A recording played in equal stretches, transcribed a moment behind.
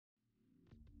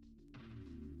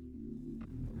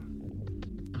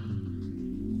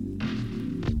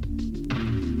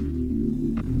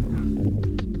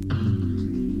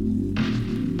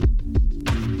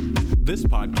This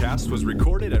podcast was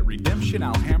recorded at Redemption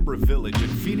Alhambra Village in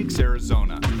Phoenix,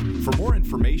 Arizona. For more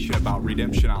information about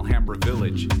Redemption Alhambra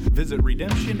Village, visit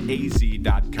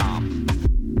redemptionaz.com.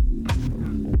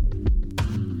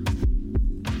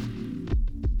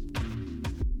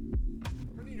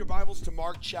 Turning your Bibles to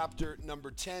Mark chapter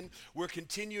number 10. We're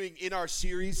continuing in our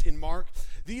series in Mark.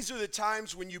 These are the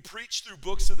times when you preach through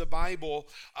books of the Bible.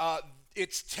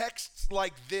 It's texts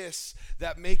like this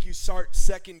that make you start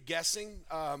second guessing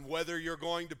whether you're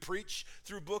going to preach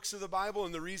through books of the Bible.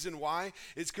 And the reason why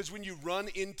is because when you run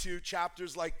into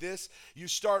chapters like this, you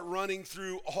start running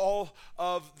through all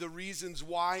of the reasons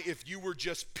why, if you were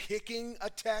just picking a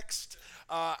text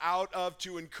out of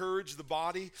to encourage the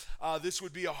body, this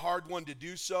would be a hard one to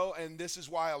do so. And this is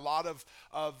why a lot of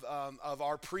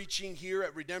our preaching here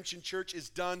at Redemption Church is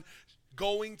done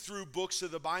going through books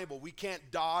of the Bible. We can't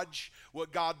dodge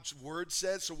what God's word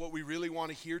says. So what we really want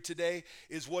to hear today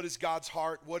is, what is God's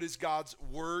heart? What is God's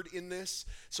word in this?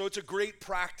 So it's a great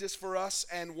practice for us,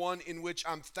 and one in which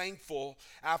I'm thankful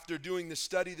after doing the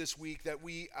study this week that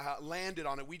we landed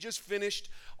on it. We just finished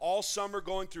all summer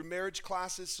going through marriage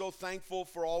classes. So thankful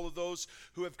for all of those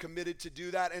who have committed to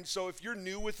do that. And so if you're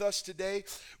new with us today,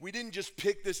 we didn't just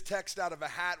pick this text out of a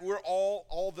hat. We're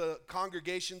all the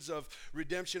congregations of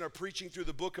Redemption are preaching through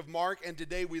the book of Mark, and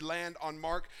today we land on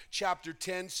Mark chapter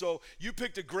 10. So you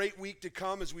picked a great week to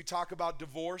come as we talk about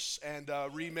divorce and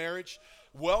remarriage.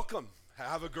 Welcome.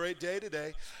 Have a great day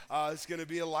today. It's going to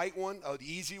be a light one, an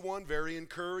easy one, very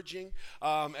encouraging.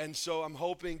 And so I'm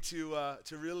hoping to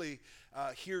really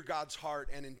hear God's heart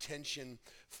and intention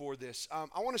for this.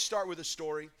 I want to start with a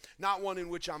story, not one in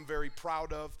which I'm very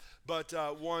proud of, but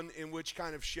one in which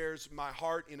kind of shares my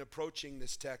heart in approaching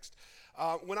this text.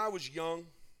 When I was young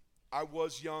at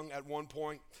one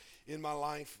point in my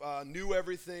life, knew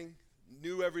everything.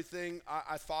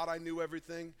 I thought I knew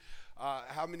everything.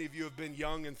 How many of you have been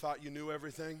young and thought you knew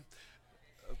everything?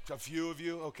 A few of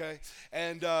you, okay.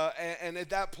 And at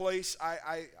that place,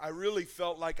 I really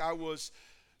felt like I was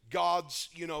God's,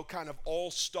 kind of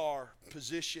all-star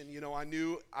position. I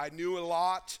knew a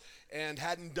lot and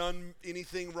hadn't done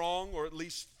anything wrong, or at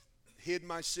least hid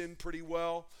my sin pretty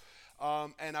well.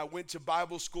 And I went to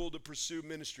Bible school to pursue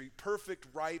ministry. Perfect,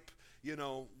 ripe,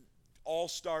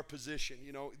 all-star position.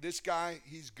 This guy,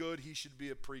 he's good. He should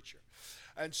be a preacher.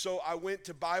 And so I went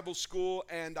to Bible school,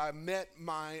 and I met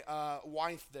my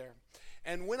wife there.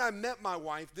 And when I met my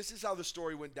wife, this is how the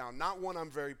story went down. Not one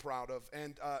I'm very proud of,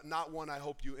 and not one I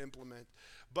hope you implement.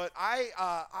 But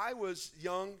I was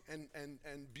young and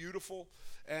beautiful,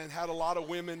 and had a lot of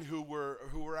women who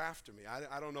were after me.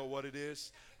 I don't know what it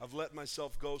is. I've let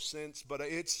myself go since, but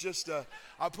it's just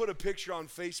I put a picture on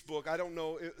Facebook. I don't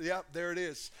know. There it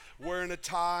is. Wearing a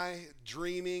tie,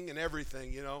 dreaming, and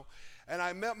everything, And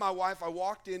I met my wife. I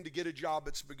walked in to get a job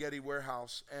at Spaghetti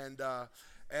Warehouse, and I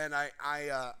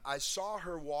saw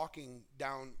her walking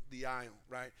down the aisle,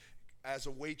 right? As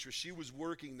a waitress. She was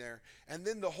working there. And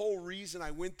then the whole reason I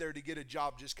went there to get a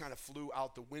job just kind of flew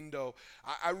out the window.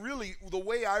 I really, the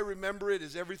way I remember it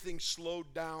is everything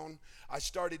slowed down. I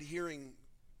started hearing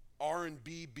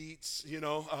R&B beats,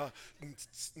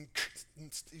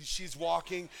 she's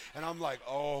walking, and I'm like,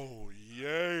 oh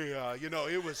yeah,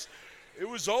 it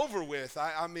was over with.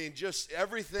 I mean, just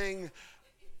everything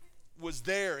was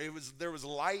there. There was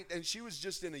light, and she was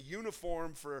just in a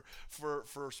uniform for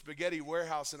Spaghetti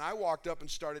Warehouse, and I walked up and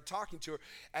started talking to her,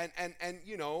 and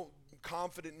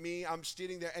confident me, I'm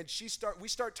standing there, and we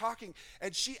start talking,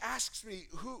 and she asks me,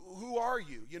 who are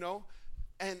you,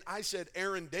 And I said,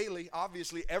 Aaron Daly.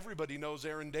 Obviously, everybody knows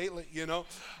Aaron Daly,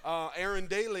 Aaron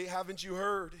Daly, haven't you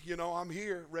heard? I'm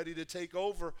here, ready to take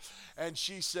over. And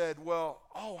she said, well,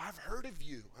 I've heard of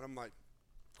you. And I'm like,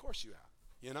 of course you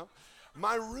have,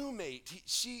 My roommate,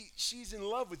 she's in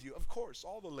love with you. Of course,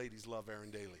 all the ladies love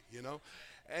Aaron Daly,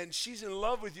 And she's in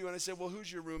love with you. And I said, well,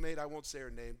 who's your roommate? I won't say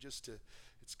her name,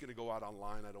 it's going to go out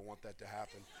online. I don't want that to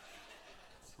happen.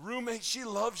 Roommate, she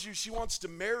loves you. She wants to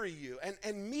marry you.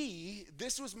 And me,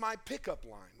 this was my pickup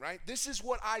line, right? This is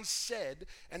what I said,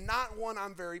 and not one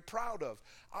I'm very proud of.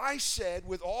 I said,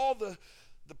 with all the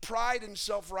pride and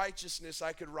self-righteousness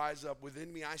I could rise up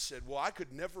within me, I said, well, I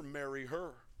could never marry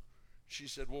her. She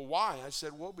said, well, why? I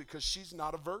said, well, because she's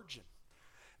not a virgin.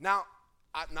 Now,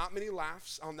 not many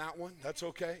laughs on that one. That's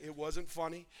okay. It wasn't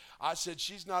funny. I said,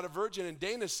 she's not a virgin. And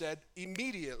Dana said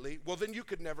immediately, well, then you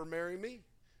could never marry me.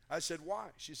 I said, why?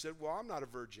 She said, well, I'm not a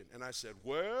virgin. And I said,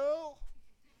 well,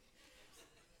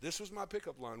 this was my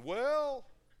pickup line. Well,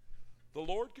 the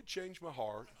Lord could change my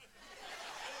heart.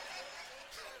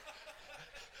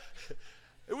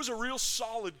 It was a real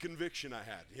solid conviction I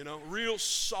had, real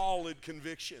solid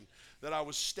conviction that I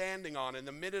was standing on. And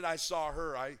the minute I saw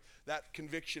her, that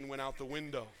conviction went out the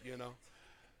window,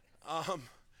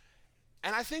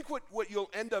 And I think what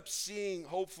you'll end up seeing,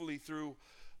 hopefully, through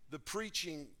the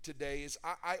preaching today is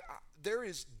there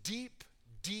is deep,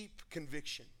 deep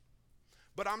conviction.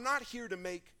 But I'm not here to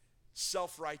make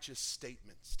self-righteous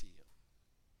statements to you.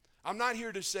 I'm not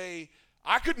here to say,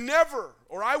 I could never,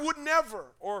 or I would never,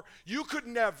 or you could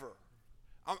never.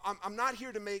 I'm not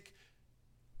here to make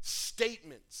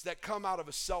statements that come out of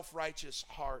a self-righteous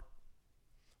heart.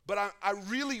 But I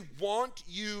really want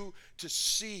you to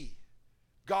see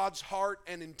God's heart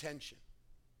and intention.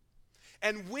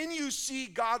 And when you see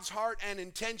God's heart and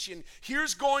intention,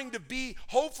 here's going to be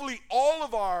hopefully all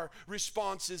of our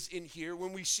responses in here.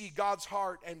 When we see God's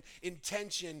heart and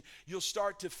intention, you'll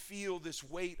start to feel this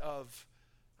weight of,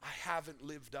 I haven't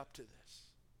lived up to this.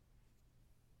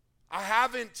 I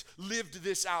haven't lived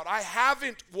this out. I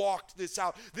haven't walked this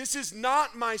out. This is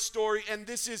not my story, and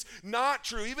this is not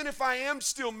true. Even if I am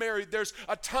still married, there's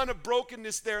a ton of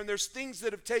brokenness there, and there's things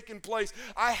that have taken place.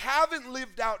 I haven't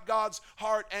lived out God's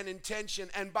heart and intention.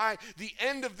 And by the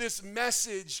end of this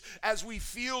message, as we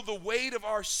feel the weight of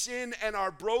our sin and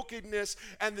our brokenness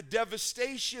and the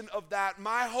devastation of that,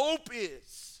 my hope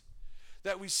is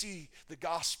that we see the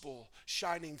gospel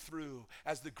shining through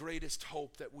as the greatest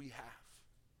hope that we have.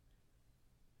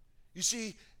 You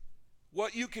see,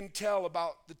 what you can tell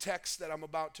about the text that I'm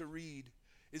about to read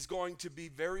is going to be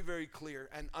very, very clear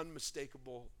and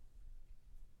unmistakable.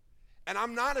 And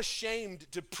I'm not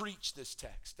ashamed to preach this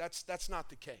text. That's not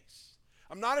the case.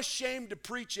 I'm not ashamed to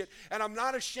preach it, and I'm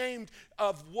not ashamed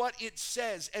of what it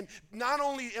says. And not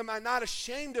only am I not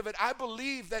ashamed of it, I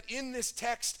believe that in this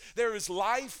text there is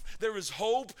life, there is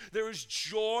hope, there is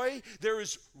joy, there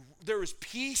is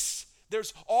peace.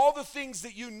 There's all the things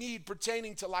that you need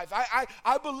pertaining to life.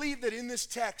 I believe that in this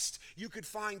text you could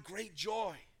find great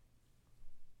joy.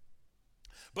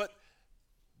 But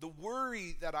the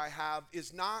worry that I have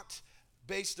is not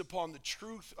based upon the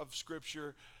truth of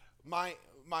Scripture. My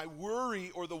worry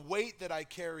or the weight that I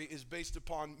carry is based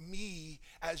upon me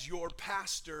as your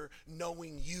pastor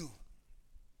knowing you.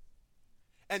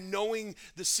 And knowing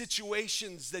the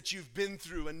situations that you've been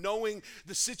through, and knowing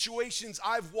the situations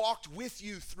I've walked with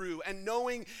you through, and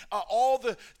knowing all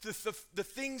the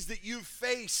things that you've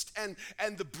faced, and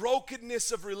the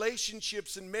brokenness of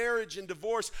relationships and marriage and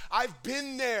divorce. I've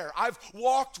been there. I've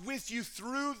walked with you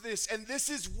through this, and this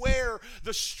is where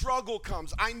the struggle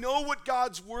comes. I know what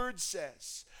God's word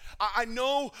says. I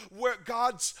know where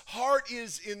God's heart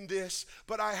is in this,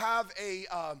 but I have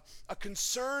a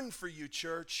concern for you,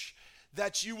 church,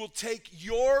 that you will take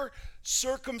your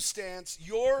circumstance,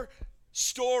 your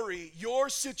story, your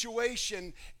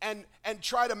situation, and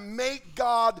try to make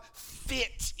God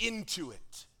fit into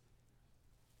it.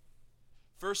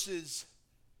 Versus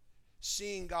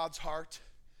seeing God's heart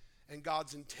and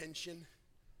God's intention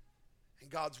and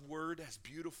God's word as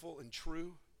beautiful and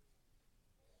true.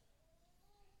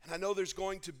 And I know there's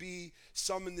going to be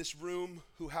some in this room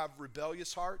who have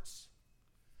rebellious hearts.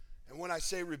 And when I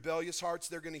say rebellious hearts,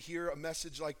 they're going to hear a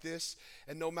message like this,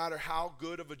 and no matter how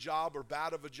good of a job or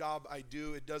bad of a job I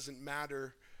do, it doesn't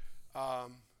matter.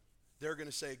 They're going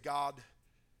to say, God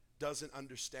doesn't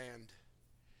understand.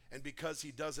 And because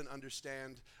he doesn't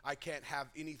understand, I can't have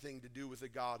anything to do with a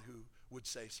God who would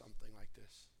say something like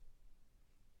this.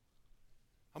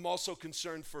 I'm also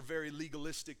concerned for very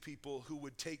legalistic people who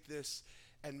would take this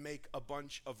and make a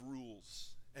bunch of rules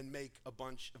and make a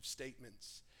bunch of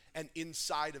statements. And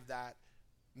inside of that,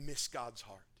 miss God's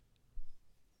heart.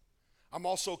 I'm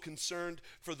also concerned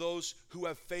for those who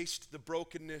have faced the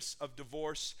brokenness of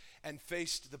divorce and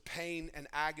faced the pain and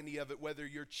agony of it, whether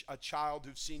you're a child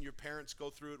who's seen your parents go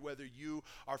through it, whether you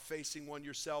are facing one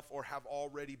yourself or have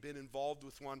already been involved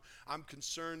with one. I'm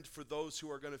concerned for those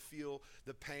who are going to feel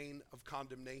the pain of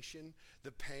condemnation,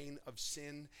 the pain of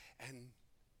sin, and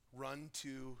run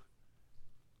to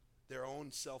their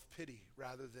own self-pity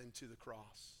rather than to the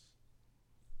cross.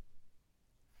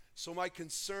 So my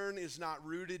concern is not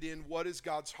rooted in what is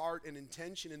God's heart and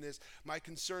intention in this. My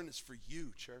concern is for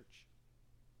you, church.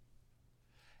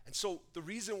 And so the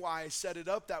reason why I set it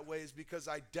up that way is because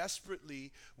I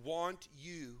desperately want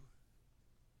you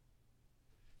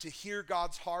to hear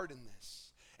God's heart in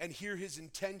this and hear his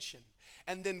intention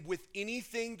And then with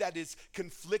anything that is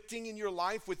conflicting in your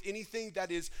life, with anything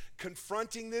that is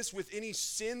confronting this, with any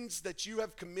sins that you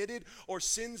have committed or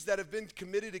sins that have been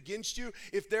committed against you,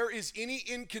 if there is any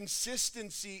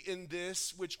inconsistency in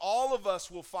this, which all of us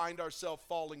will find ourselves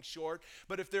falling short,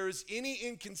 but if there is any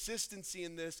inconsistency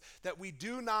in this, that we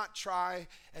do not try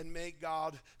and make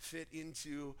God fit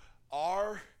into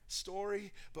our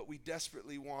story, but we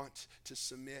desperately want to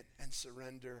submit and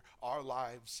surrender our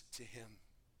lives to Him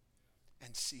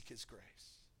and seek His grace.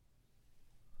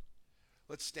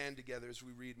 Let's stand together as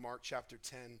we read Mark chapter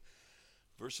 10,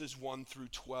 verses 1 through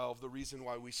 12. The reason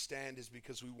why we stand is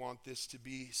because we want this to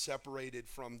be separated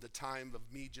from the time of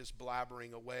me just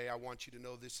blabbering away. I want you to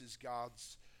know this is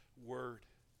God's word.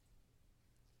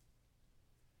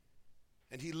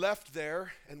 And he left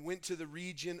there and went to the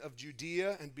region of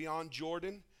Judea and beyond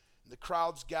Jordan. And the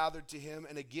crowds gathered to him,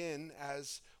 and again,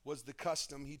 as was the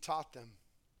custom, he taught them.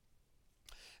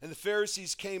 And the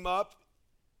Pharisees came up,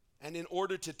 and in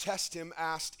order to test him,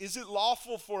 asked, "Is it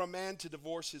lawful for a man to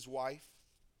divorce his wife?"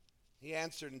 He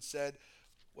answered and said,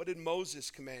 "What did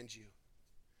Moses command you?"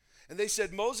 And they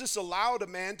said, "Moses allowed a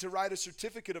man to write a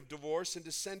certificate of divorce and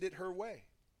to send her away."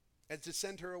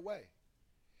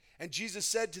 And Jesus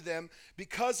said to them,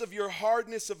 "Because of your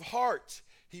hardness of heart,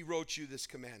 he wrote you this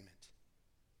commandment.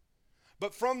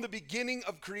 But from the beginning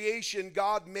of creation,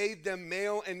 God made them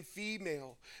male and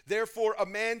female. Therefore, a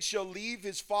man shall leave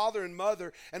his father and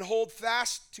mother and hold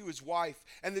fast to his wife,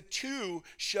 and the two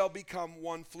shall become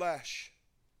one flesh.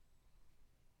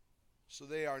 So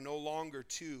they are no longer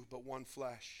two, but one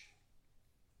flesh.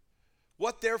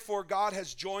 What therefore God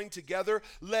has joined together,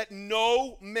 let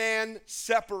no man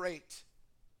separate."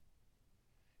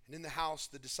 And in the house,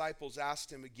 the disciples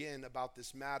asked him again about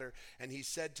this matter, and he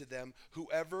said to them,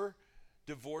 "Whoever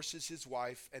divorces his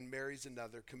wife and marries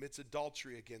another commits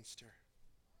adultery against her.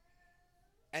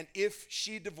 And if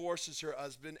she divorces her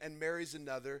husband and marries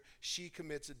another, she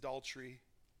commits adultery."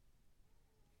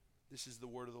 This is the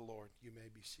word of the Lord. You may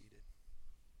be seated.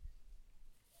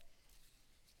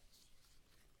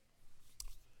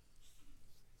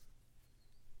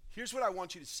 Here's what I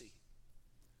want you to see.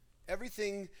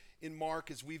 Everything in Mark,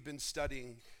 as we've been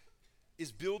studying,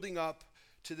 is building up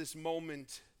to this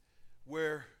moment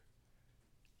where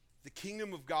the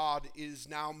kingdom of God is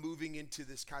now moving into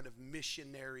this kind of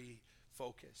missionary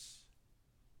focus.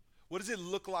 What does it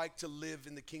look like to live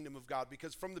in the kingdom of God?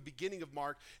 Because from the beginning of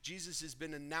Mark, Jesus has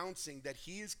been announcing that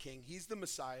he is king, he's the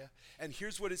Messiah, and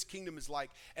here's what his kingdom is like.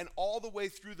 And all the way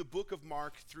through the book of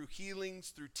Mark, through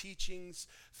healings, through teachings,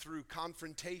 through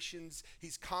confrontations,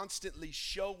 he's constantly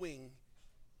showing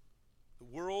the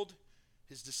world,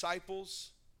 his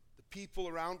disciples, the people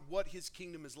around, what his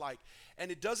kingdom is like.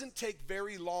 And it doesn't take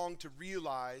very long to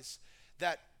realize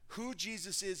that who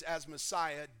Jesus is as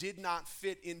Messiah did not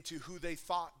fit into who they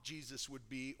thought Jesus would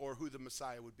be or who the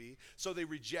Messiah would be. So they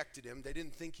rejected him. They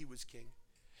didn't think he was king.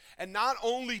 And not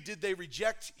only did they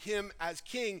reject him as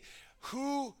king,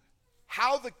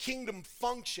 how the kingdom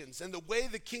functions and the way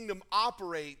the kingdom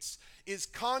operates is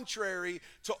contrary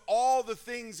to all the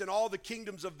things and all the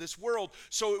kingdoms of this world.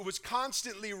 So it was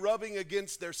constantly rubbing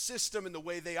against their system and the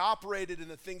way they operated and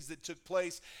the things that took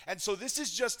place. And so this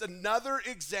is just another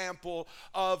example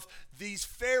of these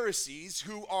Pharisees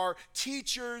who are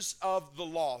teachers of the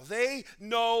law. They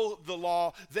know the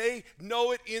law. They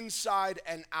know it inside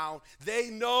and out. They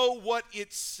know what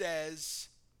it says.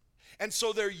 And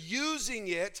so they're using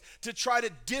it to try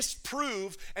to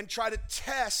disprove and try to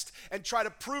test and try to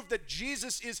prove that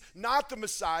Jesus is not the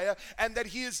Messiah and that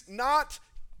he is not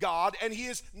God and he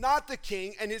is not the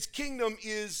king and his kingdom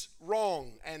is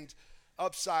wrong and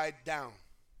upside down.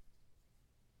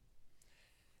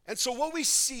 And so what we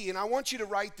see, and I want you to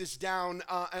write this down,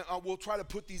 and we'll try to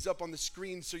put these up on the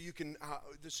screen so you can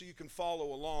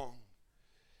follow along,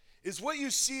 is what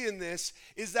you see in this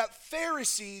is that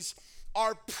Pharisees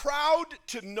are proud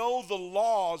to know the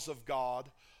laws of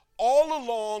God, all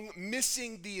along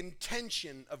missing the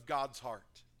intention of God's heart.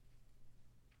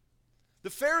 The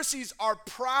Pharisees are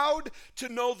proud to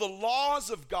know the laws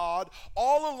of God,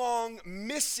 all along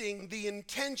missing the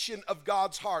intention of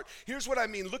God's heart. Here's what I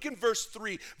mean. Look in verse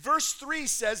 3. Verse 3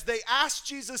 says they asked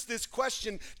Jesus this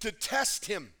question to test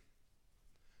him.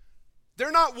 They're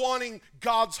not wanting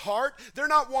God's heart. They're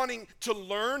not wanting to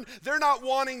learn. They're not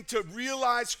wanting to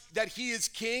realize that he is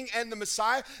king and the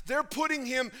Messiah. They're putting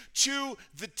him to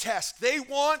the test. They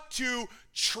want to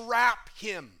trap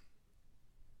him.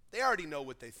 They already know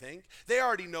what they think. They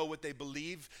already know what they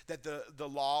believe that the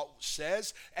law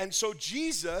says. And so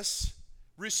Jesus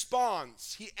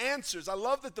responds. He answers. I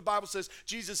love that the Bible says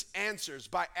Jesus answers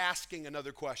by asking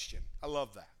another question. I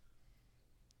love that.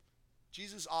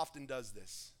 Jesus often does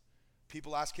this.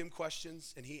 People ask him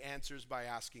questions, and he answers by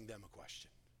asking them a question.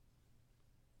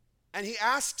 And he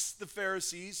asks the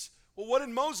Pharisees, well, what did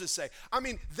Moses say? I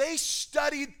mean, they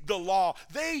studied the law.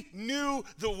 They knew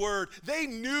the word. They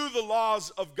knew the laws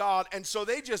of God. And so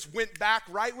they just went back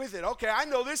right with it. Okay, I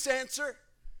know this answer.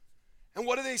 And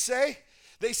what do they say?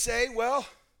 They say, well,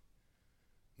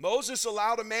 Moses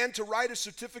allowed a man to write a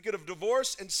certificate of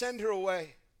divorce and send her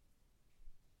away.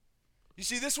 You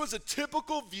see, this was a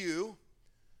typical view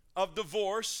of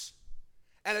divorce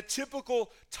and a typical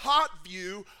taught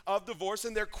view of divorce,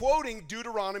 and they're quoting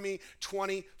Deuteronomy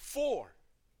 24.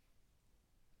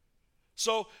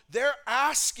 So they're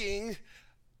asking,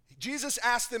 Jesus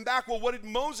asked them back, well, what did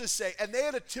Moses say? And they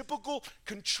had a typical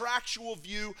contractual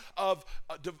view of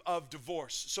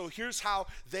divorce. So here's how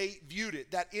they viewed it,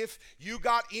 that if you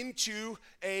got into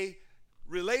a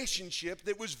relationship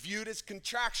that was viewed as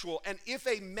contractual, and if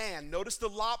a man, notice the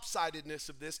lopsidedness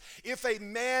of this, if a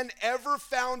man ever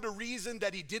found a reason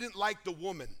that he didn't like the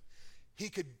woman, he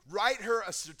could write her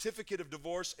a certificate of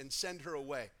divorce and send her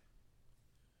away.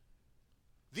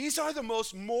 These are the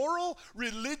most moral,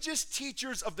 religious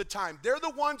teachers of the time. They're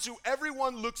the ones who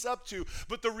everyone looks up to.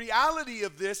 But the reality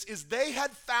of this is they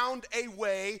had found a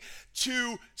way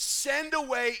to send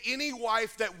away any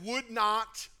wife that would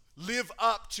not live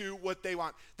up to what they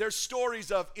want. There's stories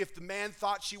of if the man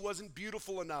thought she wasn't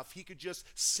beautiful enough, he could just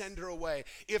send her away.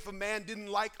 If a man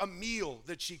didn't like a meal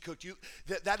that she cooked,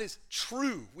 that is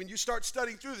true. When you start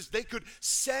studying through this, they could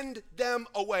send them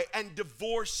away and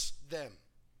divorce them.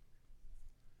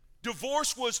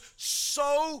 Divorce was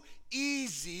so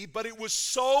easy, but it was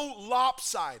so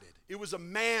lopsided. It was a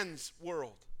man's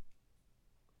world.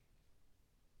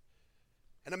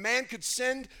 And a man could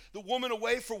send the woman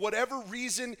away for whatever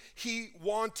reason he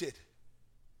wanted.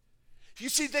 You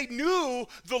see, they knew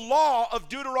the law of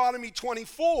Deuteronomy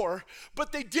 24,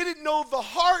 but they didn't know the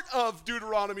heart of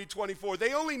Deuteronomy 24.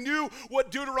 They only knew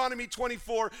what Deuteronomy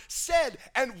 24 said.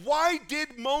 And why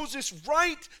did Moses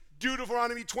write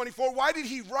Deuteronomy 24? Why did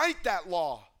he write that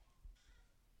law?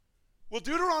 Well,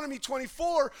 Deuteronomy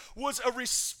 24 was a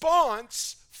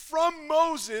response from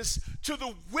Moses to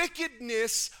the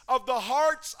wickedness of the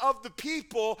hearts of the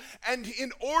people, and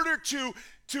in order to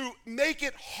make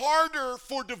it harder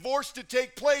for divorce to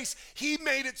take place, he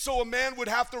made it so a man would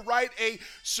have to write a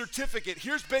certificate.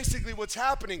 Here's basically what's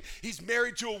happening. He's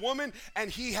married to a woman, and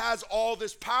he has all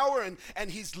this power, and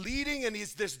he's leading, and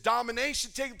he's this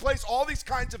domination taking place, all these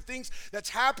kinds of things that's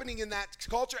happening in that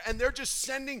culture, and they're just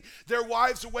sending their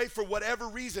wives away for whatever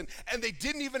reason. And they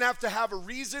didn't even have to have a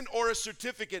reason or a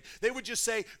certificate. They would just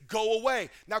say, go away.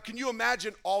 Now, can you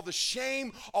imagine all the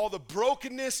shame, all the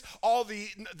brokenness,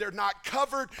 they're not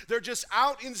covered. They're just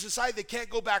out in society. They can't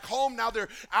go back home. Now they're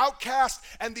outcast,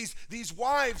 and these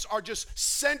wives are just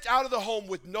sent out of the home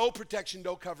with no protection,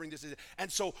 no covering.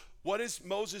 And so what is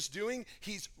Moses doing?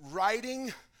 He's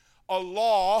writing a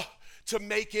law to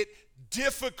make it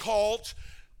difficult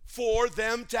for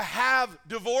them to have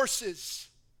divorces.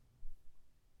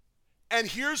 And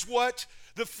here's what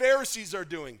the Pharisees are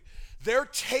doing. They're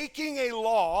taking a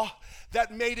law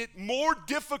that made it more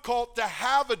difficult to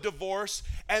have a divorce,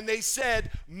 and they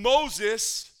said,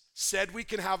 Moses said we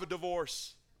can have a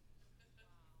divorce.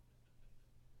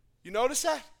 You notice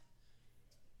that?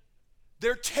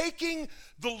 They're taking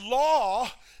the law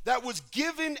that was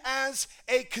given as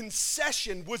a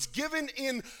concession, was given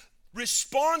in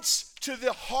response to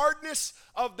the hardness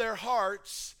of their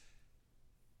hearts.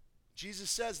 Jesus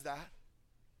says that.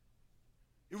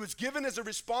 It was given as a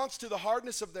response to the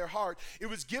hardness of their heart. It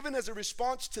was given as a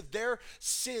response to their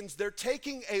sins. They're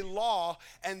taking a law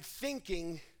and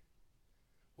thinking,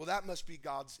 well, that must be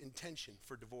God's intention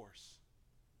for divorce.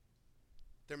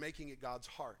 They're making it God's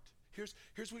heart.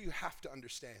 Here's what you have to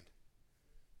understand.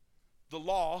 The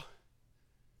law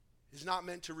is not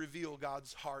meant to reveal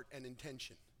God's heart and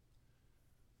intention.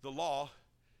 The law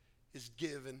is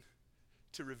given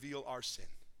to reveal our sin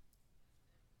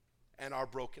and our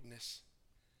brokenness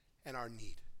and our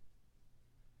need.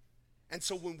 And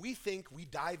so when we think we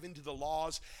dive into the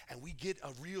laws and we get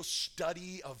a real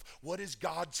study of what is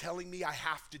God telling me I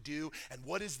have to do, and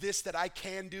what is this that I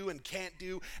can do and can't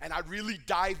do, and I really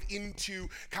dive into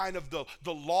kind of the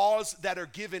laws that are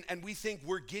given, and we think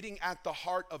we're getting at the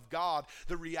heart of God,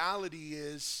 the reality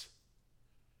is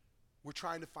we're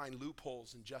trying to find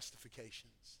loopholes and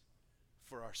justifications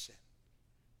for our sin.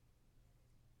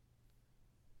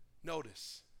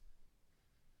 Notice,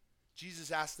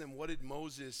 Jesus asked them, what did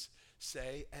Moses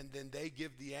say? And then they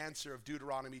give the answer of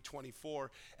Deuteronomy 24.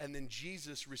 And then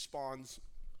Jesus responds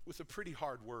with a pretty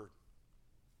hard word.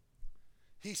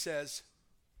 He says,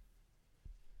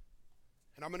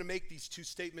 And I'm going to make these two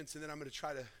statements and then I'm going to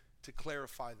try to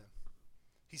clarify them.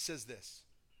 He says this: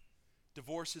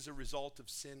 divorce is a result of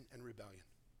sin and rebellion.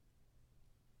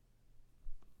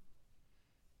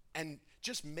 And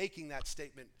just making that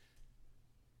statement,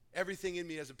 everything in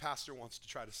me as a pastor wants to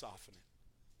try to soften it.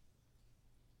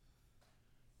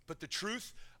 But the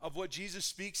truth of what Jesus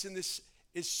speaks in this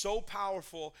is so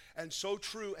powerful and so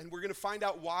true, and we're going to find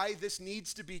out why this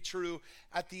needs to be true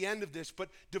at the end of this. But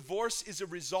divorce is a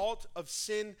result of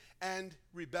sin and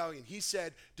rebellion. He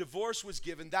said divorce was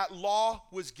given, that law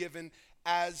was given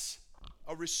as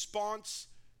a response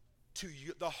to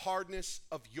the hardness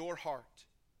of your heart.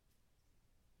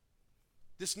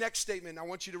 This next statement I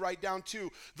want you to write down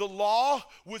too. The law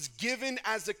was given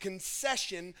as a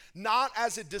concession, not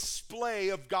as a display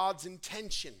of God's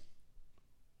intention.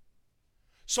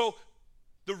 So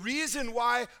the reason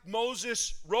why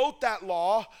Moses wrote that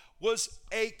law was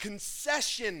a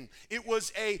concession. It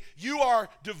was you are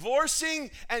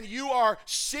divorcing and you are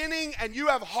sinning and you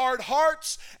have hard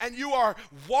hearts and you are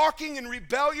walking in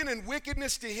rebellion and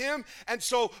wickedness to him. And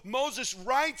so Moses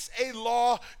writes a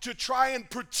law to try and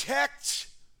protect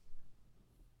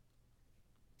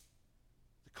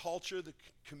culture, the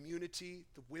community,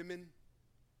 the women.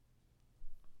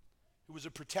 It was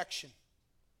a protection.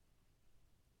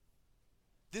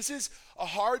 This is a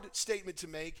hard statement to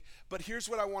make, but here's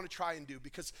what I want to try and do,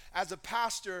 because as a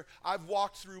pastor, I've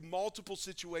walked through multiple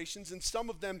situations, and some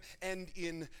of them end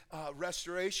in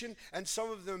restoration, and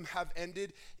some of them have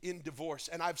ended in divorce.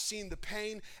 And I've seen the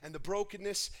pain and the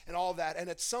brokenness and all that. And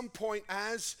at some point,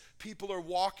 as people are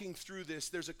walking through this,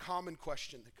 there's a common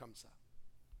question that comes up.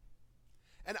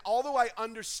 And although I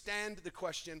understand the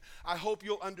question, I hope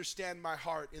you'll understand my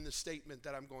heart in the statement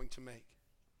that I'm going to make.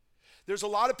 There's a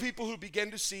lot of people who begin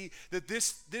to see that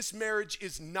this marriage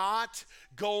is not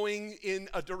going in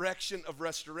a direction of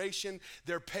restoration.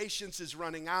 Their patience is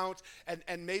running out,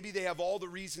 and maybe they have all the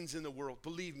reasons in the world.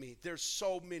 Believe me, there's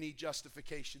so many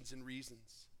justifications and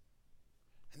reasons.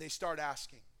 And they start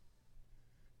asking,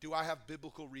 do I have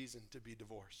biblical reason to be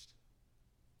divorced?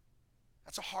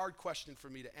 That's a hard question for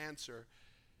me to answer,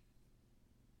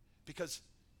 because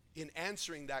in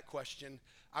answering that question,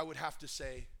 I would have to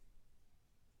say,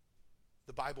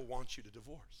 the Bible wants you to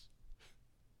divorce.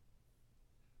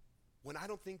 When I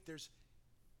don't think there's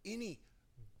any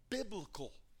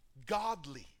biblical,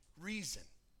 godly reason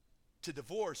to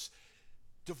divorce,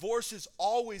 divorce is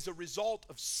always a result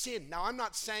of sin. Now, I'm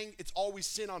not saying it's always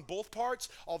sin on both parts,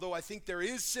 although I think there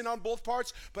is sin on both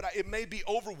parts, but it may be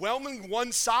overwhelming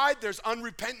one side. There's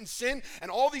unrepentant sin,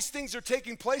 and all these things are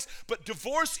taking place, but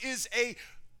divorce is a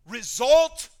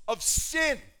result of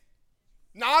sin,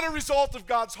 not a result of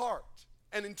God's heart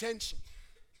and intention.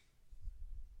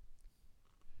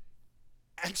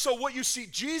 And so what you see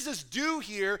Jesus do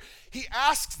here, he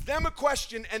asks them a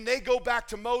question and they go back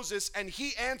to Moses, and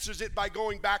he answers it by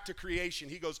going back to creation.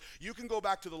 He goes, you can go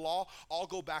back to the law, I'll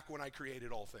go back when I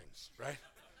created all things, right?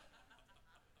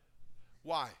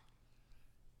 Why?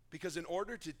 Because in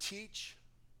order to teach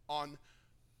on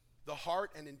the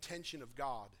heart and intention of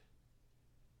God,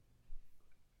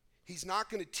 he's not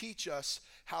going to teach us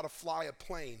how to fly a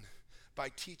plane by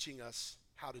teaching us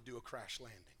how to do a crash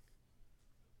landing.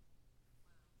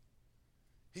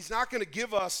 He's not going to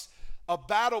give us a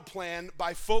battle plan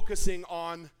by focusing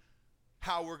on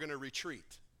how we're going to retreat.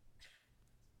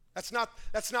 That's not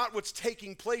what's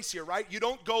taking place here, right? You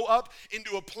don't go up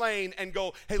into a plane and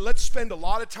go, hey, let's spend a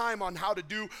lot of time on how to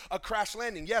do a crash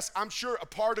landing. Yes, I'm sure a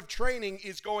part of training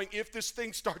is going, if this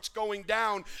thing starts going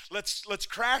down, let's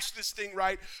crash this thing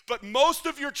right. But most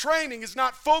of your training is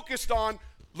not focused on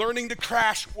learning to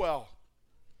crash well.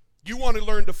 You want to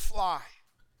learn to fly.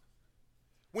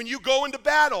 When you go into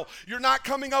battle, you're not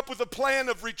coming up with a plan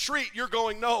of retreat. You're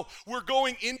going, no, we're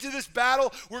going into this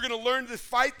battle. We're going to learn to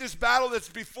fight this battle that's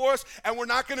before us, and we're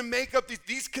not going to make up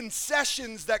these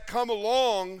concessions that come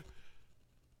along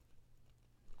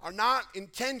are not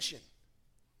intention.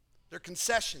 They're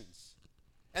concessions.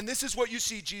 And this is what you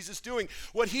see Jesus doing.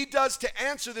 What he does to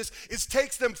answer this is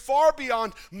takes them far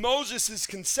beyond Moses'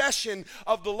 concession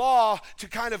of the law to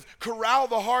kind of corral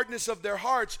the hardness of their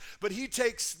hearts, but he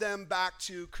takes them back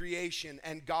to creation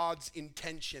and God's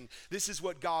intention. This is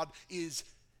what God is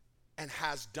and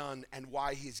has done and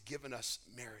why he's given us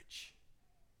marriage.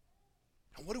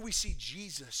 And what do we see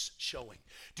Jesus showing?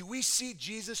 Do we see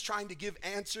Jesus trying to give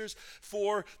answers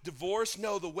for divorce?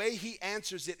 No, the way he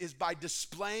answers it is by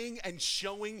displaying and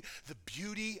showing the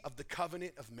beauty of the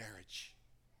covenant of marriage.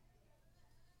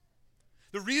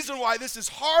 The reason why this is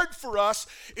hard for us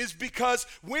is because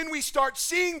when we start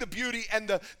seeing the beauty and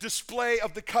the display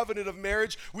of the covenant of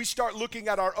marriage, we start looking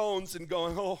at our own and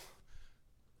going, oh,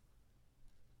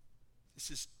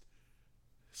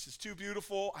 This is too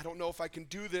beautiful. I don't know if I can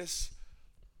do this.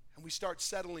 And we start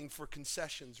settling for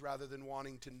concessions rather than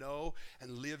wanting to know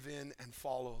and live in and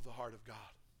follow the heart of God.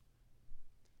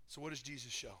 So what does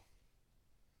Jesus show?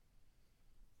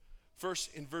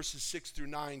 First, in verses 6 through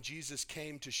 9, Jesus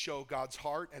came to show God's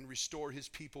heart and restore his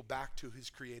people back to his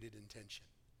created intention.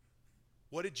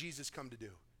 What did Jesus come to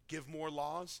do? Give more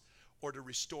laws or to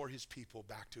restore his people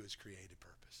back to his created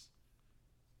purpose?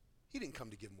 He didn't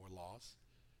come to give more laws.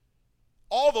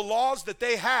 All the laws that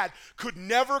they had could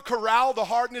never corral the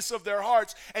hardness of their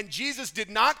hearts. And Jesus did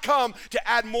not come to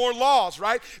add more laws,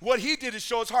 right? What he did is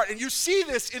show his heart. And you see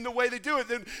this in the way they do it.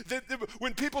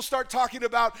 When people start talking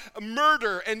about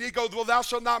murder and he goes, well, thou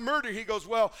shalt not murder. He goes,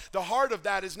 well, the heart of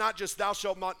that is not just thou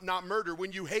shalt not murder.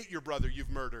 When you hate your brother, you've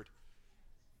murdered.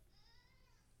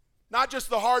 Not just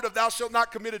the heart of thou shalt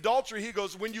not commit adultery. He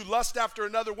goes, when you lust after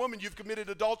another woman, you've committed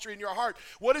adultery in your heart.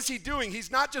 What is he doing?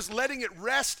 He's not just letting it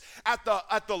rest at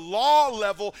the law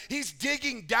level. He's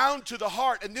digging down to the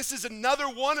heart. And this is another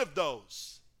one of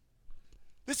those.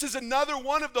 This is another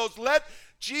one of those.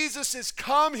 Jesus has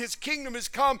come, his kingdom has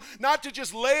come, not to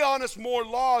just lay on us more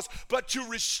laws, but to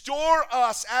restore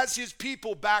us as his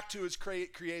people back to his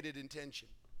created intention.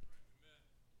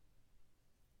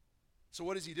 So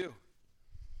what does he do?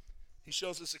 He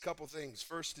shows us a couple things.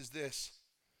 First is this: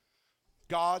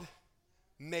 God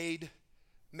made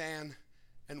man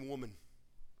and woman.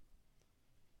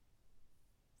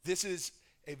 This is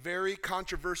a very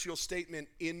controversial statement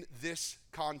in this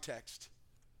context.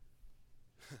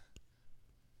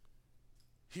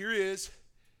 Here is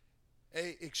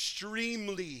an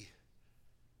extremely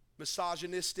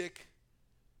misogynistic,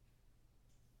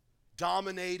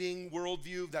 dominating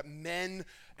worldview that men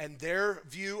and their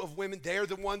view of women, they're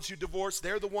the ones who divorce,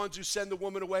 they're the ones who send the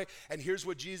woman away. And here's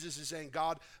what Jesus is saying: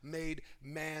 God made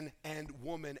man and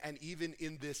woman. And even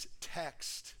in this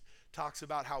text, talks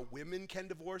about how women can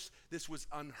divorce. This was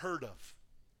unheard of.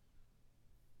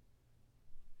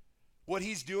 What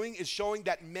he's doing is showing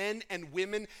that men and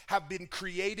women have been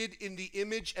created in the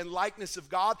image and likeness of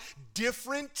God,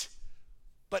 different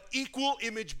but equal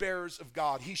image bearers of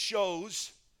God. He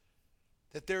shows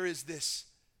that there is this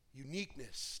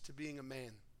uniqueness to being a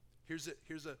man. Here's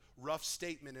a rough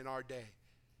statement in our day.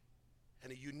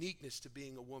 And a uniqueness to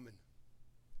being a woman.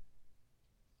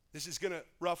 This is going to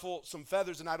ruffle some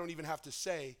feathers, and I don't even have to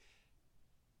say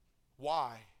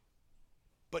why.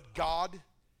 But God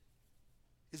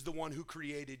is the one who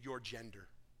created your gender.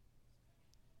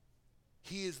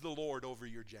 He is the Lord over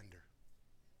your gender.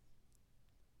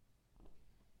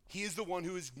 He is the one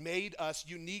who has made us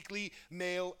uniquely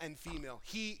male and female.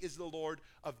 He is the Lord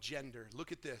of gender.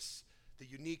 Look at this, the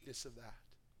uniqueness of that.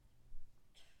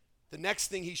 The next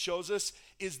thing he shows us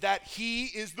is that he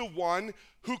is the one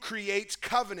who creates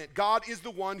covenant. God is the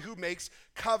one who makes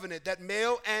covenant. That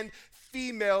male and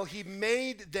female, he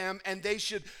made them, and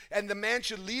the man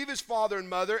should leave his father and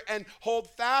mother and hold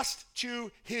fast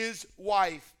to his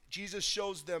wife. Jesus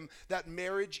shows them that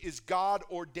marriage is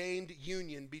God-ordained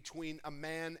union between a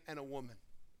man and a woman.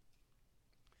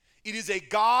 It is a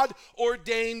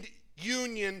God-ordained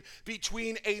union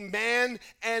between a man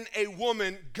and a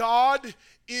woman. God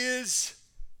is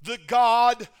the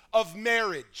God of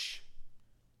marriage.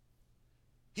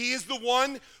 He is the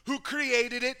one who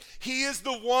created it. He is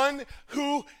the one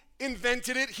who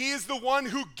invented it. He is the one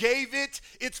who gave it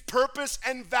its purpose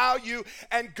and value.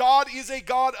 And God is a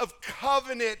God of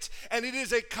covenant, and it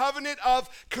is a covenant of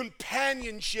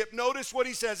companionship. Notice what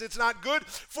he says: it's not good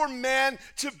for man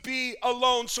to be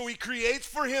alone. So he creates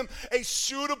for him a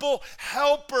suitable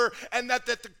helper, and that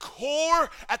at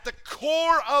the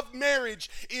core of marriage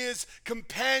is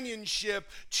companionship,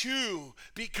 two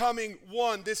becoming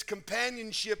one. This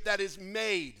companionship that is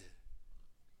made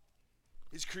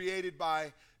is created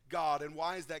by God. And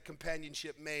why is that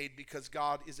companionship made? Because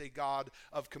God is a God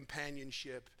of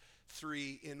companionship,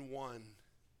 3 in 1.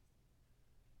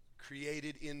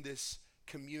 Created in this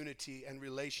community and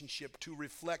relationship to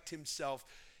reflect himself,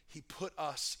 he put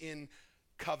us in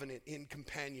covenant, in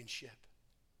companionship.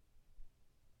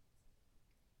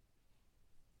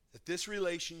 That this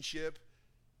relationship,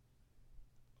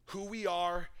 who we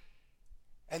are,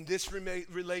 and this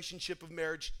relationship of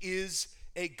marriage is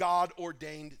a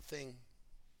God-ordained thing.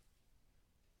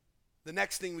 The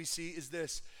next thing we see is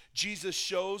this: Jesus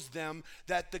shows them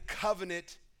that the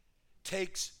covenant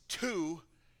takes two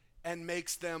and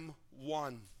makes them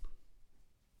one.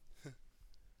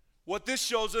 What this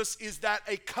shows us is that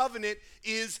a covenant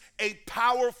is a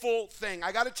powerful thing.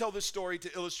 I got to tell this story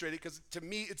to illustrate it, because to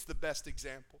me it's the best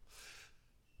example.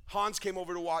 Hans came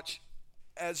over to watch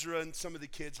Ezra and some of the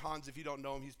kids. Hans, if you don't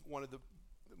know him, he's one of the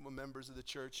members of the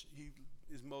church. He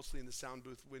is mostly in the sound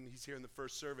booth when he's here in the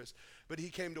first service. But he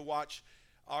came to watch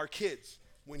our kids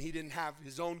when he didn't have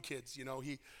his own kids. You know,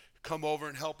 he come over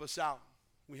and help us out.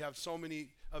 We have so many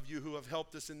of you who have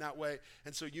helped us in that way.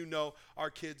 And so you know our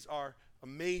kids are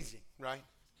amazing, right?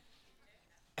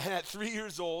 And at 3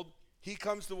 years old, he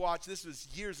comes to watch, this was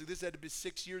years ago, this had to be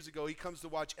 6 years ago, he comes to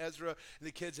watch Ezra and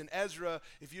the kids. And Ezra,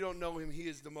 if you don't know him, he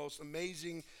is the most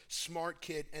amazing, smart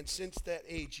kid. And since that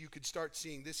age, you could start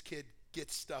seeing this kid get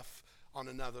stuff on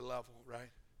another level, right?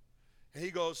 And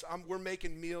he goes, we're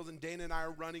making meals, and Dana and I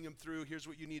are running him through, here's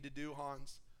what you need to do,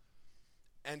 Hans.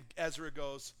 And Ezra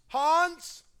goes,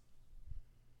 Hans,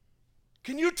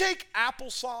 can you take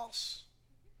applesauce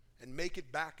and make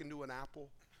it back into an apple?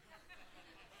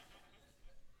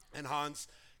 And Hans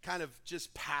kind of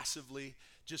just passively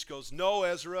just goes, no,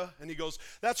 Ezra. And he goes,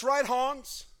 that's right,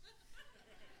 Hans.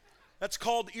 That's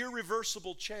called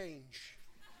irreversible change.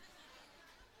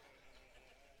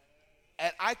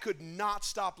 And I could not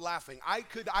stop laughing. I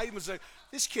was like,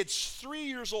 this kid's 3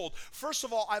 years old. First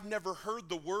of all, I've never heard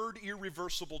the word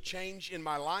irreversible change in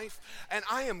my life. And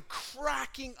I am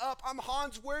cracking up. I'm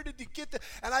Hans, where did you get that?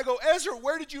 And I go, Ezra,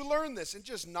 where did you learn this? And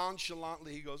just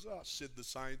nonchalantly, he goes, oh, Sid the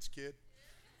science kid.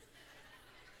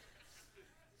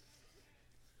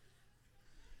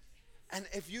 And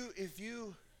if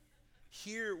you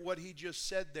hear what he just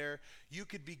said there, you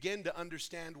could begin to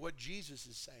understand what Jesus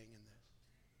is saying in this.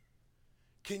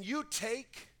 Can you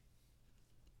take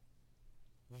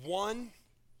one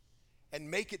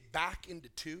and make it back into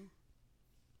two?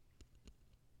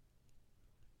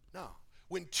 No.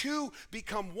 When two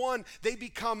become one, they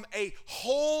become a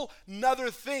whole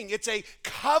nother thing. It's a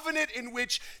covenant in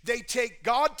which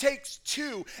God takes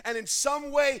two and in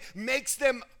some way makes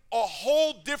them a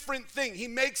whole different thing. He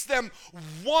makes them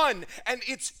one, and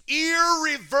it's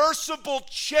irreversible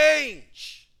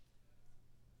change.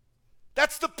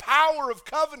 That's the power of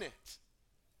covenant.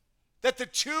 That the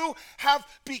two have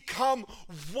become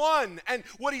one. And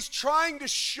what he's trying to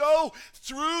show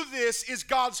through this is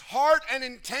God's heart and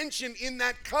intention in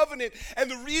that covenant. And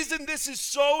the reason this is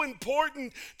so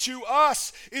important to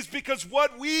us is because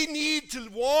what we need to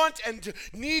want and to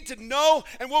need to know,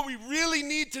 and what we really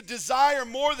need to desire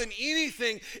more than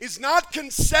anything, is not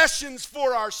concessions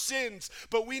for our sins,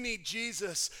 but we need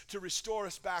Jesus to restore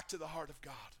us back to the heart of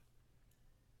God.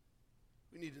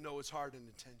 We need to know his heart and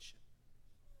intention.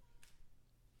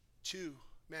 Two,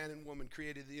 man and woman,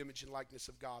 created the image and likeness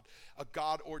of God. A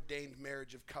God-ordained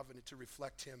marriage of covenant to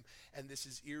reflect him. And this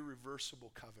is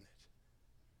irreversible covenant.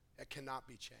 That cannot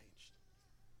be changed.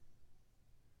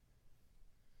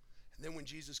 And then when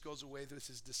Jesus goes away with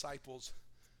his disciples,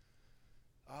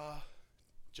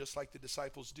 just like the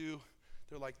disciples do,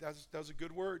 they're like, that was a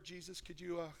good word, Jesus. Could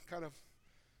you kind of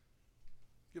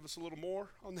give us a little more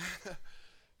on that?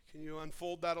 Can you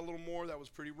unfold that a little more? That was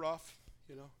pretty rough,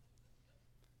 you know.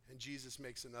 And Jesus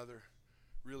makes another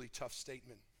really tough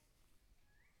statement.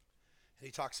 And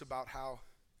he talks about how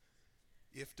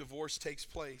if divorce takes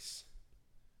place,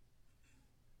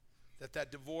 that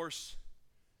divorce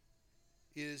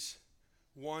is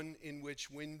one in which,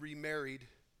 when remarried,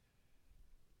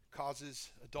 causes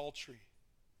adultery.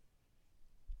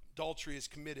 Adultery is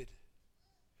committed.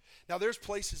 Now, there's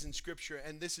places in Scripture,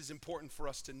 and this is important for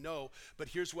us to know, but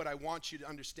here's what I want you to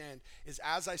understand, is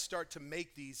as I start to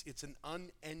make these, it's an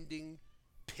unending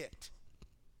pit.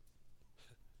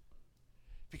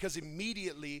 Because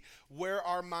immediately, where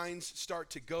our minds start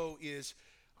to go is,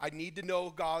 I need to know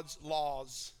God's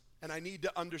laws, and I need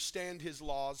to understand his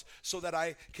laws so that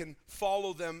I can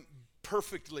follow them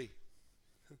perfectly.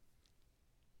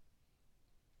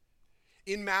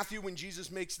 In Matthew, when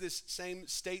Jesus makes this same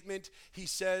statement, he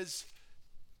says,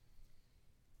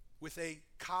 with a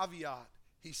caveat,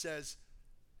 he says,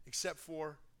 except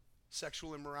for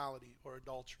sexual immorality or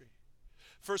adultery.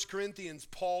 1 Corinthians,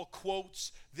 Paul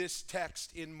quotes this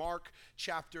text in Mark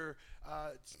chapter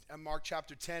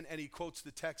 10, and he quotes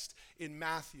the text in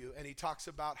Matthew, and he talks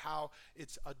about how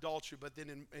it's adultery. But then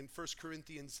in 1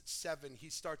 Corinthians 7, he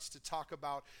starts to talk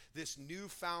about this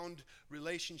newfound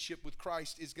relationship with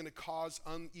Christ is going to cause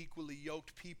unequally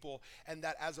yoked people, and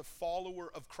that as a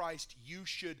follower of Christ, you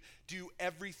should do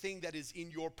everything that is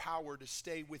in your power to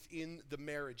stay within the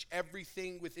marriage,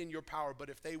 everything within your power. But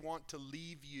if they want to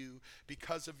leave you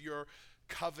because of your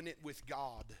covenant with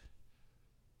God,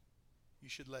 you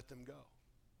should let them go.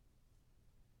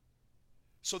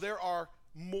 So there are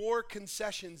more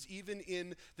concessions even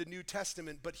in the New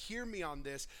Testament, but hear me on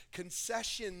this.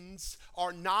 Concessions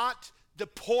are not the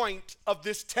point of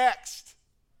this text.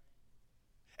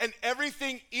 And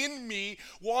everything in me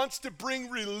wants to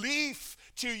bring relief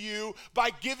to you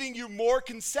by giving you more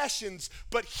concessions,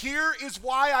 but here is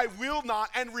why I will not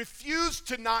and refuse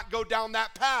to not go down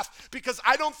that path, because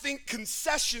I don't think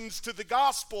concessions to the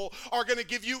gospel are going to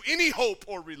give you any hope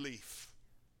or relief.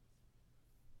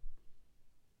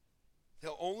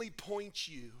 They'll only point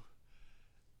you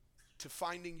to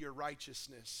finding your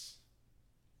righteousness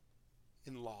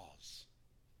in laws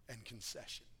and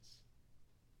concessions.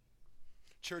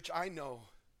 Church, I know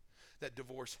that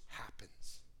divorce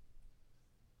happens.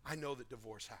 I know that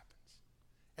divorce happens.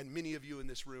 And many of you in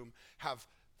this room have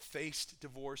faced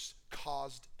divorce,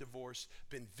 caused divorce,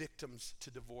 been victims to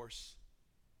divorce.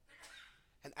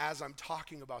 And as I'm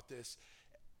talking about this,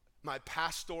 my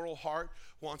pastoral heart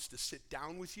wants to sit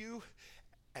down with you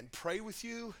and pray with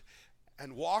you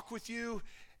and walk with you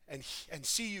and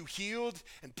see you healed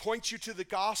and point you to the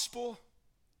gospel.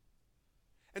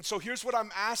 And so here's what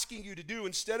I'm asking you to do.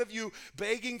 Instead of you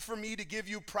begging for me to give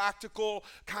you practical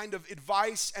kind of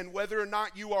advice and whether or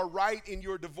not you are right in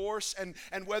your divorce and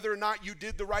whether or not you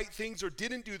did the right things or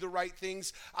didn't do the right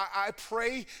things, I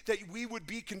pray that we would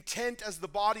be content as the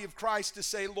body of Christ to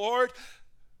say, Lord,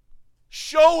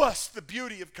 show us the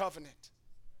beauty of covenant.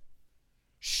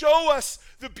 Show us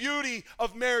the beauty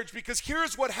of marriage, because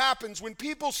here's what happens when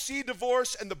people see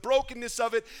divorce and the brokenness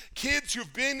of it. Kids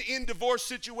who've been in divorce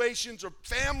situations or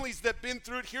families that have been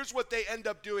through it, here's what they end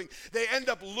up doing. They end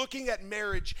up looking at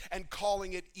marriage and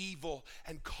calling it evil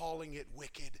and calling it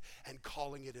wicked and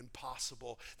calling it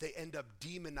impossible. They end up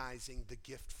demonizing the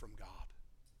gift from God.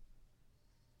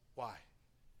 Why?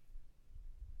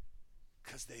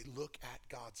 Because they look at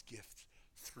God's gift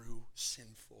through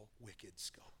sinful, wicked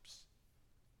scopes.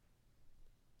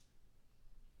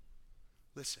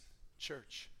 Listen,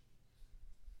 church,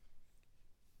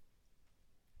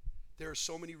 there are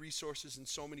so many resources and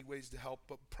so many ways to help,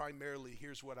 but primarily,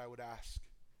 here's what I would ask.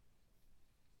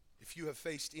 If you have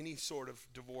faced any sort of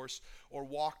divorce or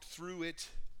walked through it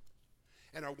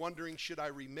and are wondering, should I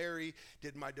remarry?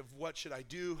 What should I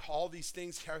do? All these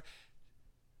things.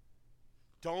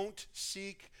 Don't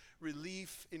seek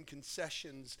relief in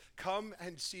concessions. Come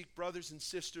and seek brothers and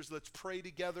sisters. Let's pray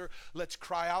together. Let's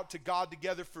cry out to God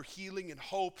together for healing and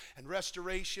hope and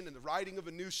restoration and the writing of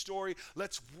a new story.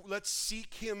 Let's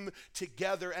seek him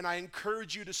together. And I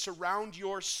encourage you to surround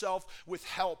yourself with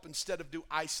help instead of to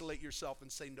isolate yourself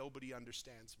and say, nobody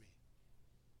understands me.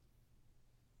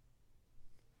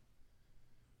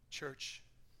 Church,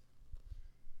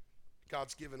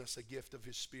 God's given us a gift of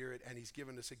his Spirit, and he's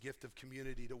given us a gift of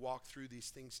community to walk through these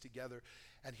things together.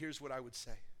 And here's what I would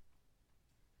say.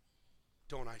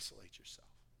 Don't isolate yourself.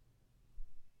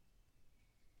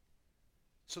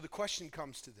 So the question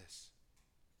comes to this.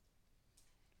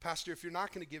 Pastor, if you're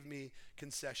not going to give me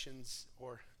concessions,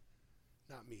 or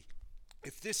not me,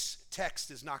 if this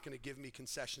text is not going to give me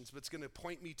concessions, but it's going to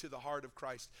point me to the heart of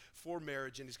Christ for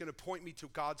marriage, and he's going to point me to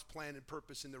God's plan and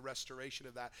purpose in the restoration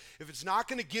of that. If it's not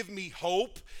going to give me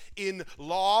hope in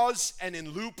laws and in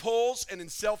loopholes and in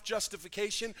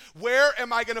self-justification, where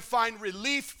am I going to find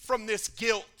relief from this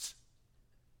guilt?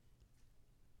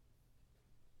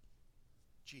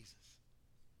 Jesus.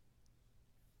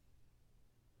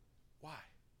 Why?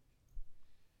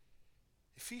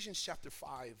 Ephesians chapter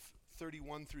 5.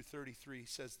 31 through 33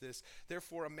 says this.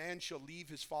 Therefore, a man shall leave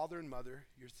his father and mother.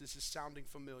 This is sounding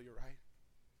familiar, right?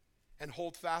 And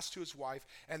hold fast to his wife,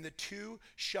 and the two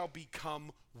shall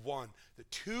become one. The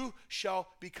two shall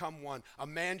become one. A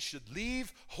man should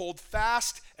leave, hold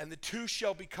fast, and the two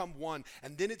shall become one.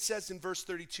 And then it says in verse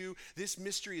 32, this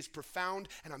mystery is profound,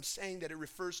 and I'm saying that it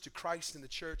refers to Christ and the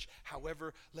church.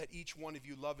 However, let each one of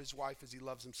you love his wife as he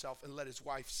loves himself, and let his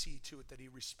wife see to it that he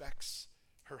respects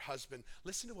her husband.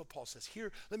 Listen to what Paul says here.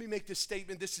 Let me make this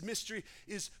statement. This mystery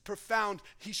is profound.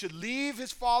 He should leave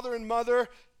his father and mother,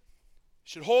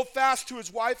 should hold fast to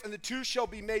his wife, and the two shall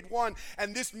be made one.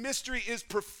 And this mystery is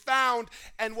profound.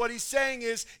 And what he's saying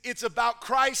is it's about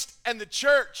Christ and the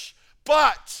church.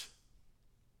 But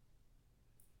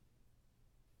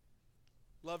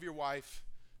love your wife,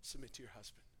 submit to your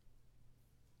husband.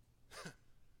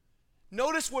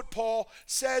 Notice what Paul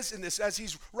says in this as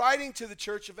he's writing to the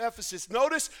church of Ephesus.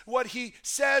 Notice what he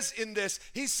says in this.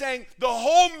 He's saying the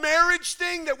whole marriage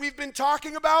thing that we've been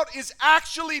talking about is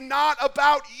actually not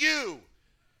about you.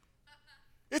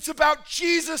 It's about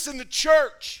Jesus and the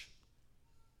church.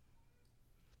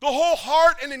 The whole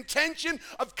heart and intention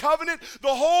of covenant,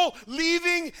 the whole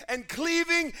leaving and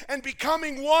cleaving and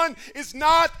becoming one is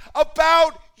not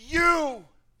about you.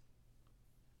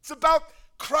 It's about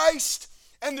Christ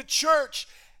and the church.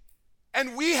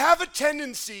 And we have a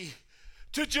tendency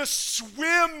to just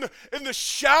swim in the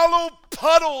shallow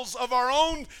puddles of our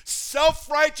own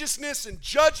self-righteousness and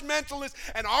judgmentalness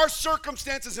and our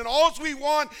circumstances, and all we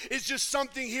want is just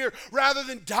something here, rather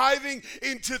than diving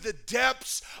into the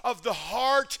depths of the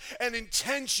heart and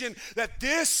intention that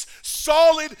this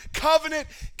solid covenant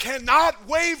cannot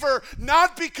waver,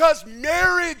 not because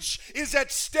marriage is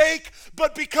at stake,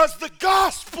 but because the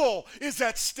gospel is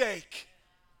at stake.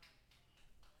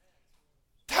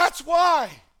 That's why.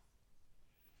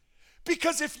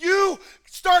 Because if you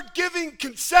start giving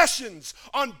concessions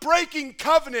on breaking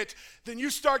covenant, then you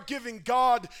start giving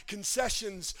God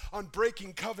concessions on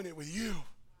breaking covenant with you.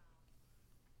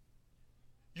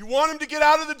 You want him to get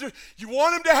out of you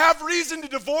want him to have reason to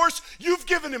divorce? You've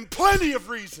given him plenty of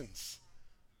reasons.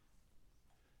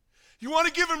 You want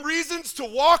to give him reasons to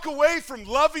walk away from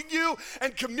loving you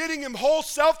and committing him whole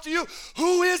self to you?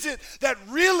 Who is it that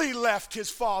really left his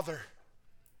father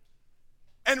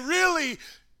and really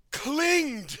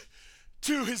clinged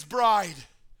to his bride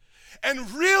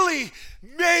and really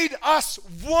made us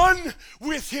one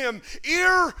with him,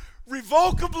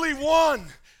 irrevocably one,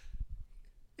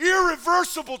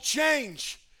 irreversible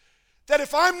change? That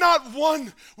if I'm not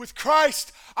one with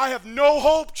Christ, I have no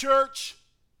hope, church.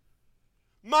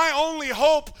 My only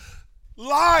hope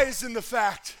lies in the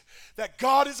fact that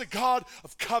God is a God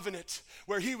of covenant,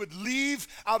 where he would leave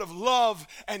out of love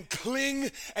and cling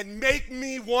and make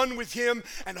me one with him,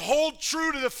 and hold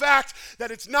true to the fact that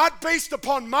it's not based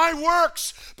upon my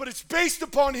works, but it's based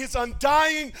upon his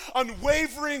undying,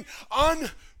 unwavering,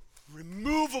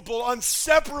 unremovable,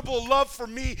 inseparable love for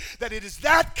me, that it is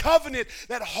that covenant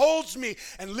that holds me.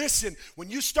 And listen,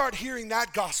 when you start hearing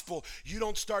that gospel, you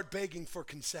don't start begging for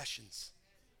concessions.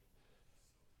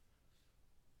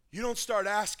 You don't start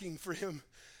asking for him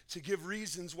to give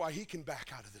reasons why he can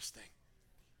back out of this thing.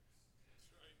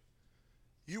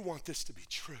 You want this to be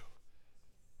true.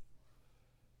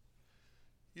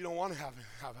 You don't want to have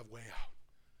a way out.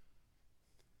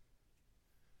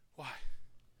 Why?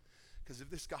 Because if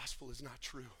this gospel is not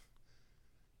true,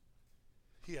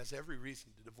 he has every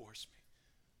reason to divorce me.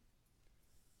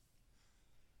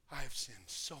 I have sinned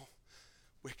so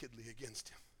wickedly against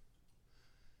him.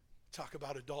 Talk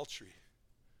about adultery.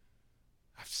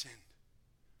 I've sinned.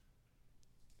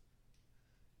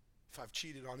 If I've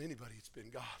cheated on anybody, it's been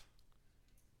God.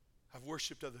 I've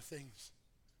worshiped other things.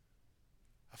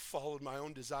 I've followed my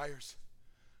own desires.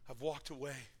 I've walked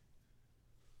away.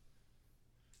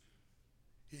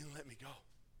 He didn't let me go.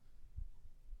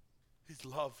 His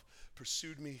love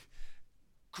pursued me,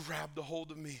 grabbed a hold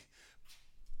of me.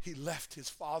 He left his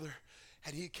father,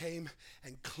 and he came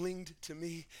and clinged to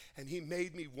me, and he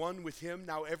made me one with him.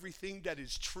 Now everything that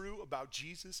is true about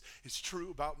Jesus is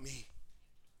true about me.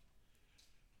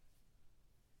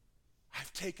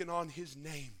 I've taken on his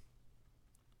name.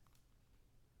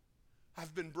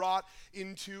 I've been brought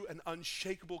into an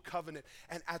unshakable covenant.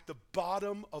 And at the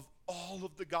bottom of all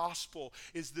of the gospel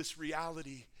is this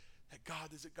reality that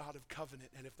God is a God of covenant.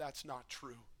 And if that's not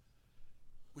true,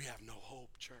 we have no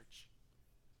hope, church.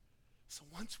 So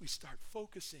once we start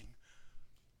focusing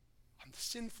on the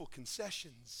sinful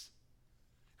concessions,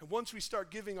 and once we start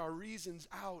giving our reasons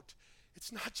out,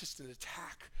 it's not just an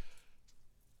attack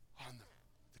on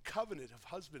the covenant of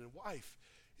husband and wife.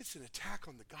 It's an attack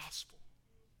on the gospel.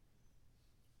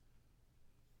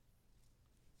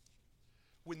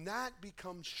 When that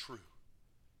becomes true,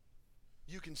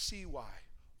 you can see why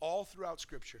all throughout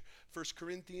Scripture, 1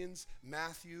 Corinthians,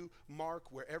 Matthew,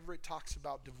 Mark, wherever it talks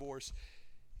about divorce,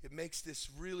 it makes this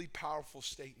really powerful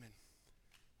statement.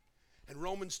 And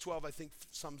Romans 12, I think,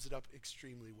 sums it up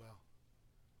extremely well.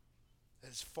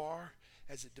 As far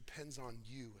as it depends on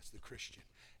you as the Christian,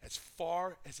 as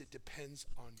far as it depends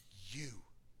on you,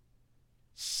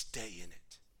 stay in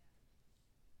it.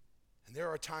 And there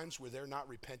are times where they're not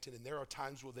repentant, and there are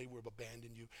times where they will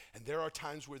abandon you, and there are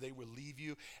times where they will leave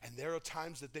you, and there are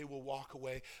times that they will walk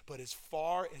away. But as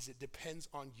far as it depends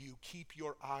on you, keep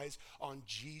your eyes on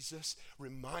Jesus.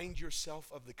 Remind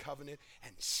yourself of the covenant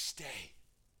and stay.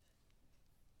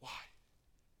 Why?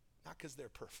 Not because they're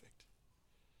perfect.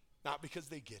 Not because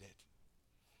they get it.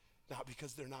 Not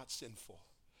because they're not sinful.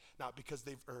 Not because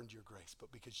they've earned your grace,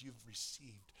 but because you've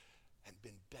received and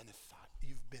been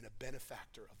you've been a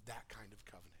benefactor of that kind of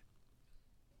covenant.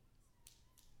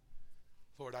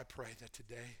 Lord, I pray that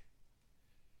today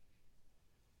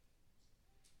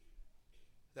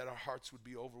that our hearts would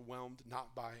be overwhelmed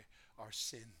not by our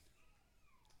sin,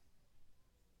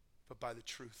 but by the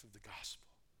truth of the gospel.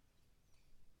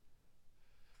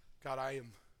 God, I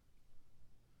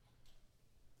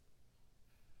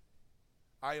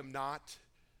am not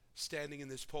standing in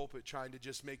this pulpit trying to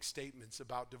just make statements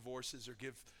about divorces or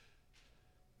give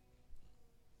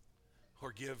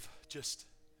or give just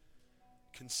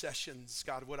concessions.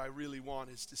 God, what I really want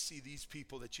is to see these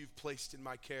people that you've placed in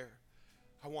my care.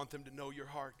 I want them to know your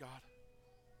heart, God.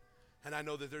 And I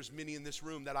know that there's many in this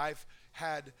room that I've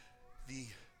had the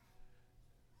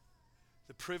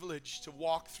privilege to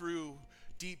walk through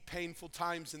deep, painful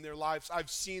times in their lives.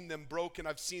 I've seen them broken.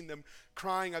 I've seen them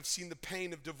crying. I've seen the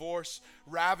pain of divorce,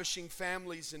 ravishing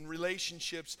families and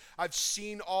relationships. I've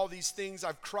seen all these things.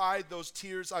 I've cried those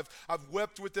tears. I've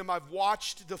wept with them. I've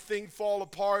watched the thing fall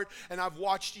apart, and I've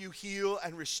watched you heal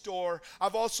and restore.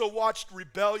 I've also watched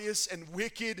rebellious and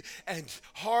wicked and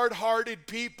hard-hearted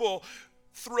people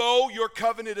throw your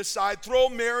covenant aside, throw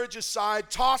marriage aside,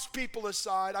 toss people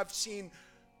aside. I've seen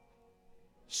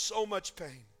so much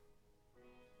pain.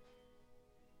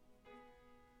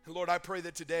 And Lord, I pray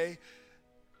that today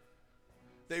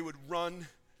they would run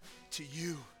to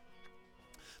you.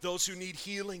 Those who need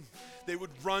healing, they would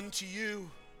run to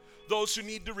you. Those who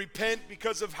need to repent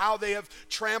because of how they have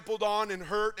trampled on and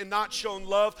hurt and not shown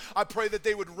love, I pray that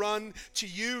they would run to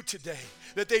you today,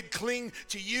 that they'd cling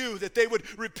to you, that they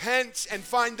would repent and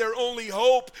find their only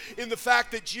hope in the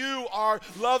fact that you are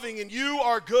loving and you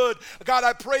are good. God,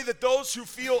 I pray that those who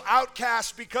feel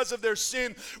outcast because of their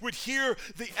sin would hear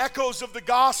the echoes of the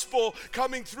gospel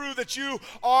coming through, that you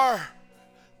are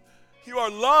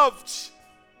loved,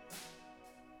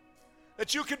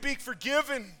 that you can be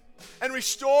forgiven and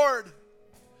restored,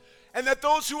 and that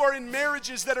those who are in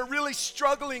marriages that are really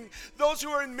struggling, those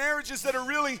who are in marriages that are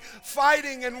really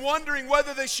fighting and wondering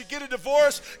whether they should get a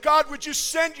divorce, God, would you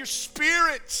send your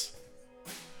Spirit?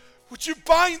 Would you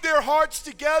bind their hearts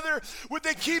together? Would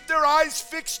they keep their eyes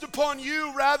fixed upon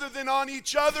you rather than on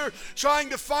each other,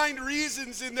 trying to find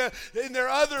reasons in their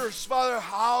others, Father,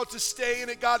 how to stay in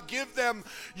it? God, give them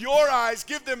your eyes,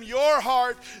 give them your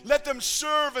heart. Let them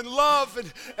serve and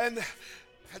love and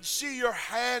see your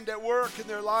hand at work in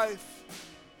their life.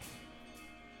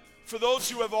 For those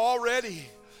who have already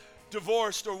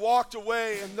divorced or walked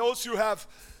away, and those who have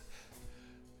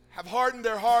hardened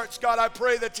their hearts, God, I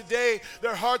pray that today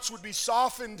their hearts would be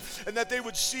softened and that they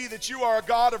would see that you are a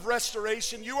God of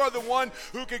restoration. You are the one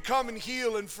who can come and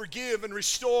heal and forgive and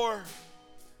restore.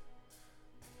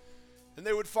 And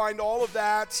they would find all of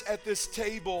that at this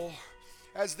table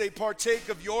as they partake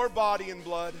of your body and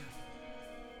blood,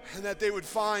 and that they would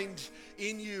find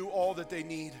in you all that they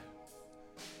need.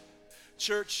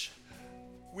 Church,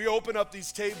 we open up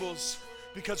these tables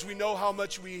because we know how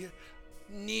much we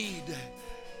need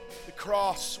the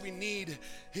cross. We need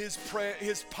his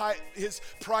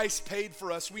price paid for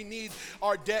us. We need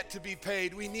our debt to be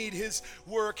paid. We need his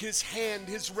work, his hand,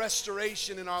 his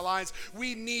restoration in our lives.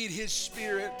 We need his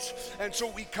Spirit. And so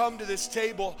we come to this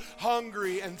table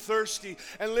hungry and thirsty.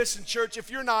 And listen, church, if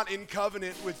you're not in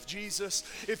covenant with Jesus,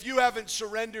 if you haven't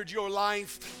surrendered your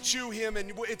life to him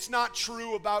and it's not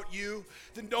true about you,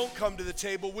 then don't come to the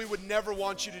table. We would never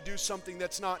want you to do something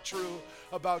that's not true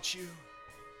about you.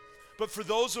 But for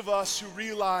those of us who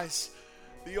realize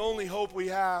the only hope we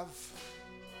have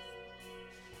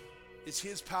is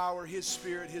his power, his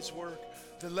Spirit, his work,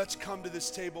 then let's come to this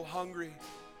table hungry.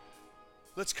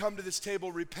 Let's come to this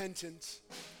table repentant.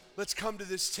 Let's come to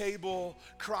this table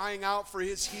crying out for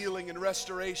his healing and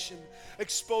restoration,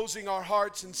 exposing our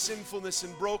hearts and sinfulness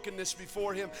and brokenness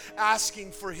before him,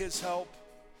 asking for his help.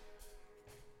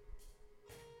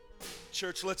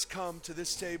 Church, let's come to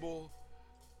this table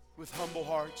with humble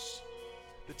hearts.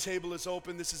 The table is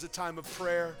open. This is a time of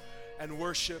prayer and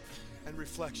worship and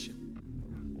reflection.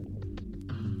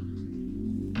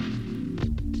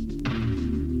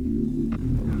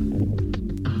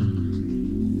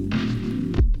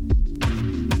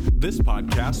 This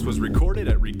podcast was recorded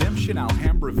at Redemption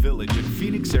Alhambra Village in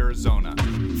Phoenix, Arizona.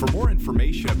 For more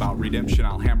information about Redemption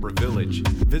Alhambra Village,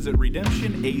 visit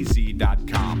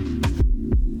redemptionaz.com.